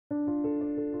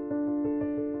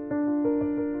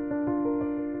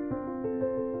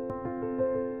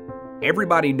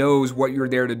Everybody knows what you're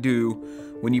there to do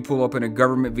when you pull up in a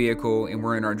government vehicle and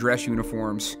we're in our dress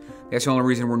uniforms. That's the only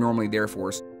reason we're normally there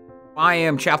for. I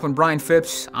am Chaplain Brian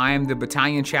Phipps. I am the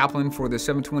battalion chaplain for the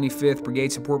 725th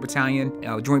Brigade Support Battalion,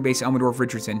 Joint Base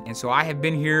Elmendorf-Richardson. And so I have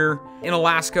been here in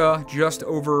Alaska just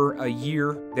over a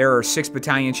year. There are 6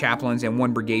 battalion chaplains and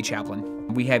 1 brigade chaplain.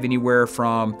 We have anywhere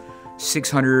from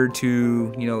 600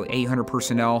 to 800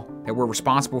 personnel that we're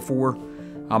responsible for.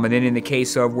 And then in the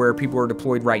case of where people are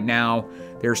deployed right now,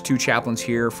 there's 2 chaplains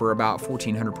here for about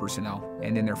 1,400 personnel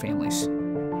and then their families.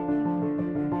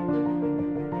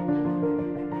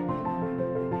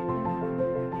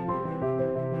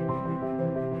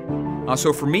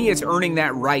 So for me, it's earning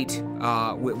that right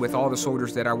with all the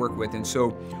soldiers that I work with. And so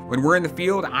when we're in the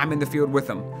field, I'm in the field with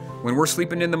them. When we're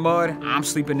sleeping in the mud, I'm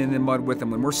sleeping in the mud with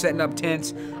them. When we're setting up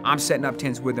tents, I'm setting up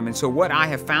tents with them. And so what I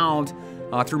have found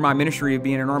through my ministry of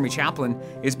being an Army chaplain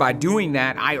is by doing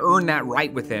that, I earn that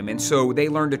right with them. And so they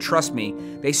learn to trust me.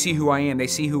 They see who I am. They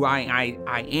see who I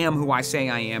am, who I say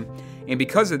I am. And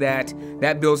because of that,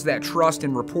 that builds that trust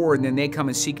and rapport. And then they come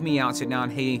and seek me out and sit down,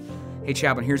 hey,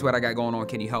 Chaplain, here's what I got going on.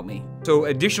 Can you help me? So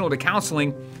additional to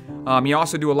counseling, you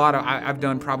also do a lot of, I've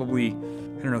done probably,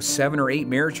 7 or 8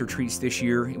 marriage retreats this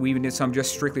year. We even did some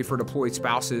just strictly for deployed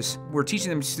spouses. We're teaching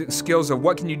them skills of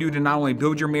what can you do to not only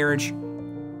build your marriage,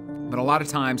 but a lot of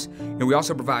times, we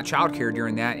also provide childcare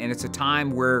during that, and it's a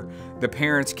time where the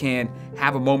parents can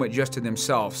have a moment just to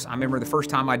themselves. I remember the first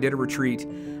time I did a retreat,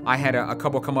 I had a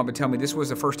couple come up and tell me this was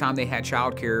the first time they had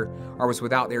childcare or was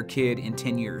without their kid in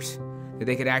 10 years. That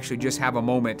they could actually just have a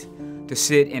moment to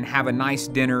sit and have a nice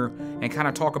dinner and kind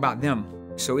of talk about them.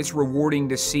 So it's rewarding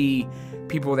to see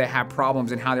people that have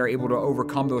problems and how they're able to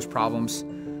overcome those problems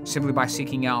simply by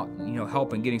seeking out,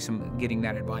 help and getting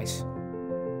that advice.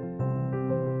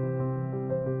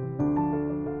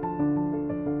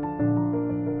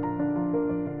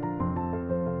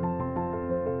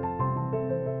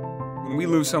 When we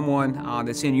lose someone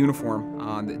that's in uniform,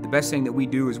 the best thing that we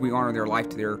do is we honor their life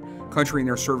to their country and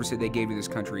their service that they gave to this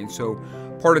country. And so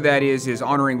part of that is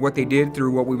honoring what they did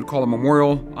through what we would call a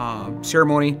memorial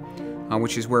ceremony,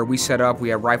 which is where we set up, we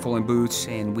have rifle and boots,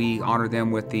 and we honor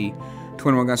them with the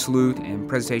 21-gun salute and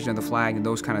presentation of the flag and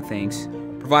those kind of things.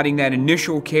 Providing that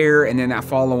initial care and then that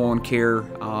follow-on care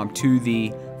to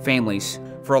the families.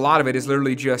 For a lot of it is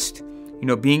literally just,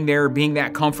 being there, being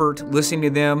that comfort, listening to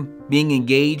them, being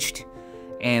engaged,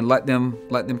 and let them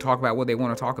talk about what they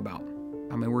want to talk about.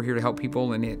 I mean, we're here to help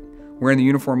people, and wearing the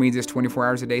uniform means it's 24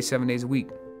 hours a day, 7 days a week.